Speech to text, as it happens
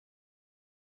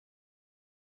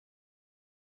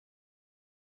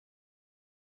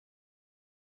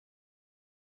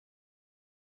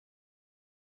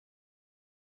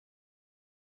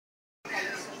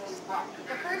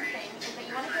The first thing is that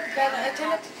you want to get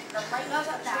the right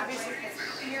fabric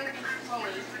here in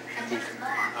Chloe, and then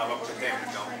long. Ah, va pour le thème,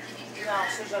 non. Non,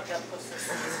 ça, je regarde pas ça.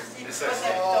 C'est ça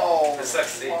que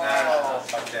c'est. Non,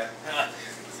 fuck that.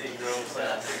 C'est gros, ça.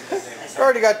 You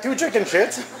already got 2 chicken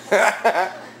shits.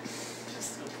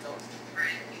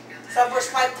 Ça va se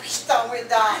faire tomber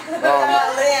dans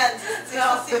l'aine. Ça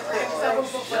va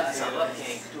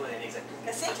bien tout exactement.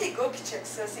 Qu'est-ce que les gars qui checkent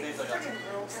ça? C'est fucking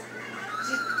gross.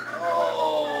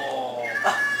 Oh!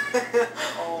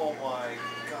 Oh my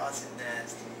god, c'est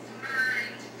nasty.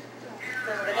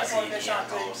 On va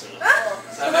chanter.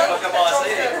 Ça va pas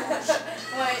commencer.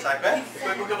 Ouais. Ça va quoi? Ça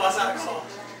va pas commencer encore.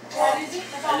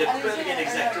 Elle a coupé avec un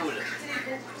exacto, là.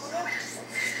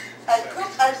 Elle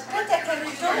coupe à quel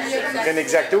jour? Un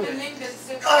exacto.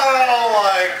 Oh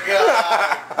my god!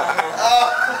 Oh,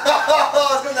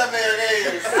 c'est comme la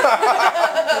mayonnaise!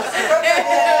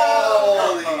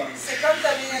 C'est comme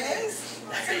ta mayonnaise?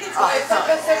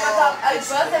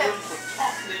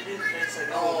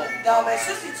 Non, mais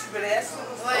ça, c'est du vrai, ça.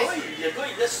 Oui, le gars,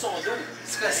 il laisse son dos.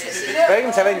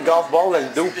 Même ça avait une golf ball dans le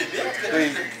dos.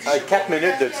 4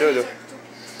 minutes de ça, là.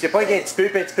 C'est pas qu'un petit peu,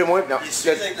 puis un petit peu moins. Non.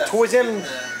 Le troisième,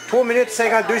 3 minutes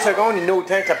 52 secondes, il y a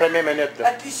autant que la première minute.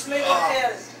 Et puis, je mets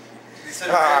l'hôtel. C'est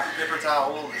ça, le paper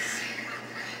towel.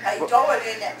 Il doit avoir un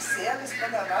abcès, c'est pas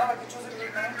normal, quelque chose de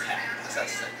vraiment. Ça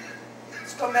sent.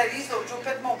 C'est comme Maryse, l'autre jour,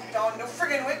 pète mon piton. No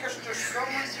friggin' way que je touche ça,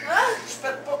 moi. Je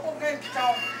pète pas aucun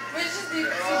piton. Mais juste des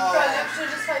petits polypes, je vais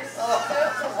juste faire ça.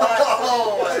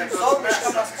 Oh, C'est ça, mais je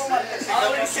commence pas à m'en péter. Ah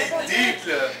oui, c'est deep,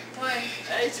 là. Ouais.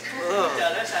 Hey, tu peux le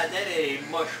talent, sa tête est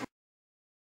moche.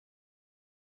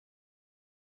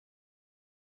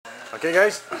 Okay,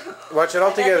 guys, watch it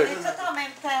all together.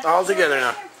 All together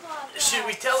now. Should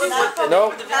we tell them what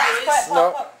No. the video is?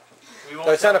 No, We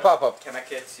no, it's not a pop-up. Comment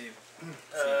que tu...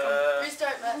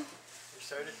 Restart, Matt.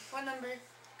 Restart it? What number?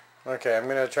 Okay, I'm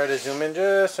gonna try to zoom in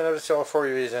just enough so all 4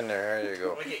 of these in there. There you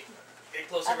go. Okay, get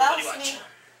closer, everybody watch.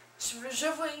 Je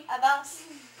vois. Avance.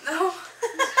 Non.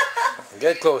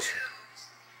 Get closer.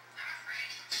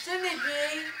 C'est une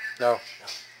aiguille. No.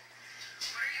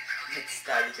 C'est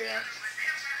style différent.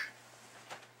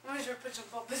 Moi, je veux pas que je me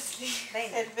porte Leslie.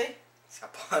 Ben élevé. Ça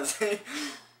passe.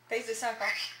 Pèse dessus encore.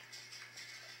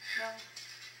 Non.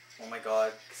 Oh my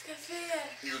god. Qu'est-ce qu'elle fait?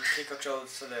 Il écrit quelque chose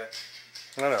sur le...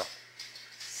 No, no.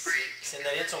 C'est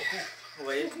une de son cou. Vous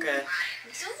voyez, pour que...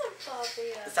 Ça, ça me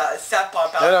fait. Ça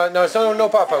part par... No, no, no, it's no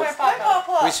pop-out. C'est un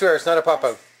papa. We swear, it's not a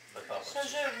pop-out. Je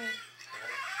jure, oui.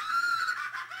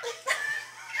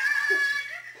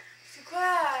 C'est quoi,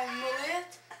 une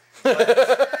molette?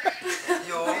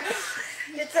 Yo.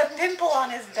 It's a pimple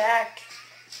on his back.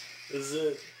 Is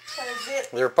it? Ça veut dire...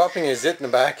 They're popping his zit in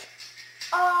the back.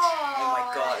 Oh! Oh my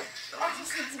god. Oh, ça,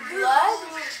 c'est du blood?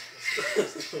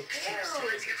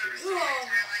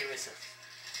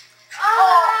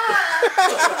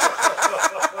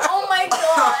 Oh my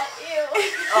god! Ew!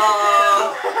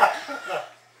 Oh.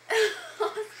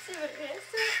 C'est vrai,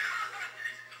 ça?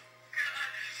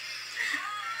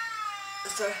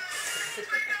 Ça...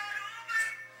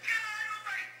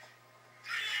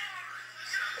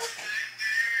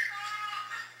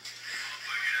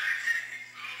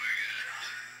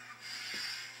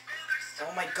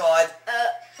 Oh my god.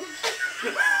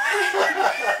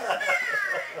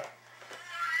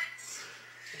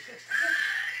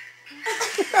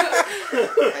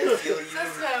 I feel you. Ça,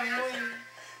 c'est un mouille.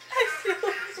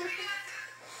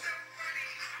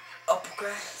 Oh, pourquoi?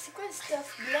 C'est quoi le stuff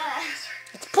blanc?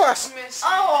 It's pus. Oh!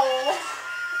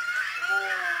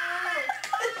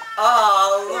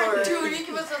 Oh, Ou un Lord. Toonie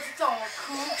qui va sortir ton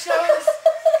cou, quelque chose.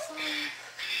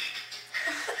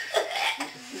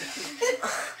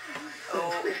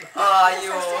 Oh, ah,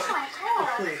 yo. Ça encore.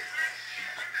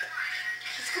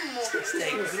 C'est comme mourir.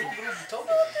 C'était gros, bouton.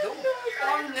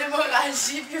 Oh, une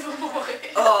hémorragie, puis il va mourir.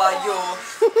 Oh, yo.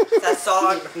 Ça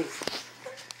sort.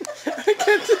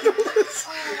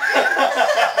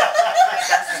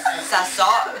 Ça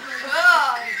sort.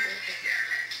 Ah!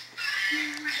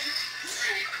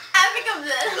 Elle fait comme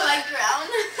ça, sur la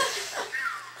ground.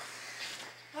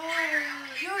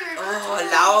 Oh,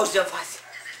 l'âge de face.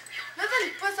 Là, t'as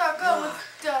le pouce encore.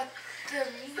 T'as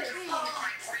mis.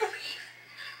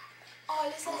 Oh,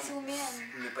 là, ça zoom in.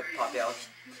 Il n'y a pas de pop-out.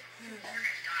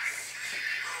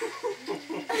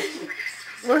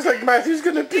 Looks like Matthew's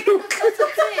gonna puke. C'est ça,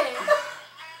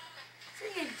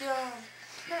 il est dumb.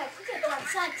 Non, faut que t'as le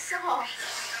sang qui sort.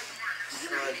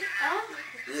 Hein?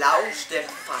 L'âge de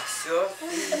faire ça.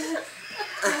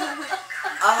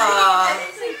 Ah.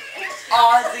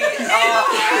 Ah, c'est... Ah.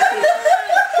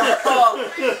 Oh.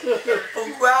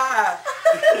 Pourquoi?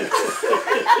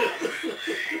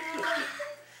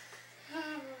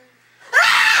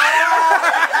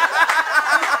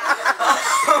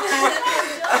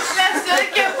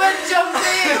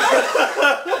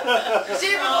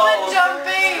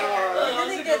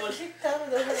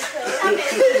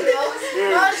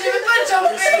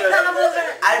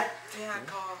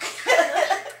 encore.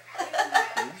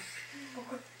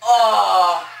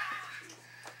 Oh!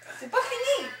 C'est pas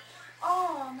fini.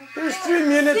 Oh, my God. There's 3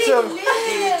 minutes of...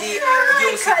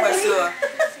 Yo, c'est quoi ça?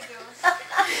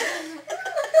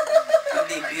 Comme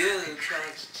des bulles,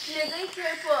 Le gars, il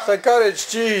pleure pas. C'est un cottage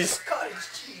cheese. Cottage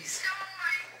cheese.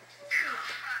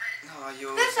 Oh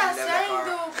yo, Peut-être ça ça me lève saigne le cœur.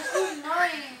 d'eau beaucoup de même.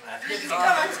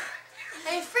 Ah.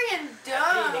 Elle est freaking Il y a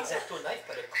une dumb. exacto-knife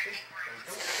pour le couper.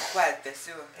 Pourquoi elle fait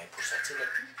ça? Ben, pour sortir le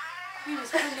cul. Oui, mais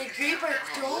c'est pas une aiguille pour un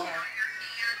couteau.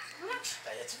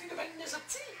 Ben, as-tu vu comment il nous a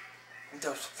sorti?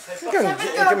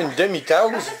 C'est comme une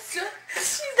demi-tasse. C'est ça.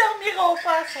 Ils dormiront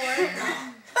pas à soir.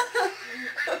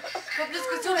 Pas plus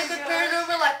que ça, on écoute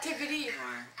Paranormal Activity. Ouais.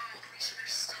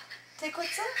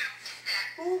 T'écoutes ça?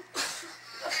 Où?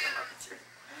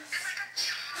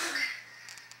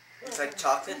 It's like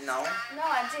chocolate, non? Non,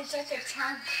 elle dit chocolate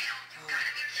chunk.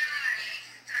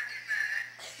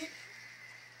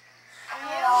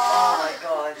 Oh my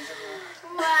god.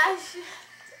 Wesh.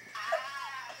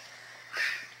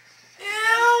 Ew!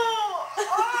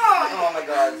 Oh my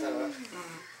god, ça va.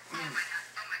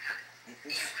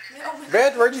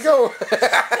 Brad, where'd you go?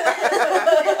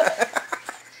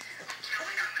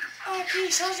 Ok,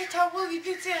 change de towel, il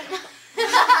peut dire.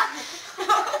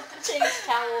 Change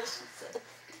towels, she said.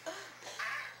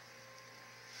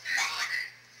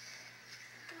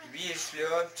 Lui, il est juste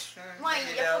là. Moi,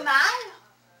 il a pas mal.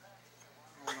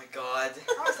 Oh my god.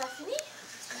 Oh, ça finit?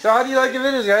 So how do you like the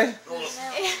videos, guys?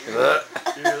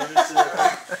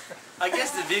 I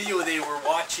guess the video they were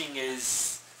watching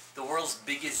is the world's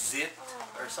biggest zit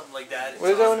or something like that.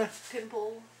 What is that one?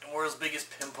 Pimple. The world's biggest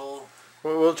pimple.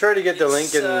 We'll try to get the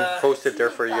link and It's, post it there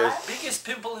for you guys. Biggest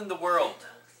pimple in the world.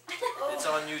 It's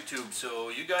on YouTube, so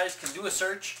you guys can do a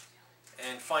search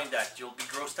and find that. You'll be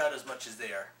grossed out as much as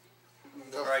they are.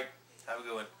 Alright, have a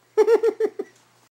good one.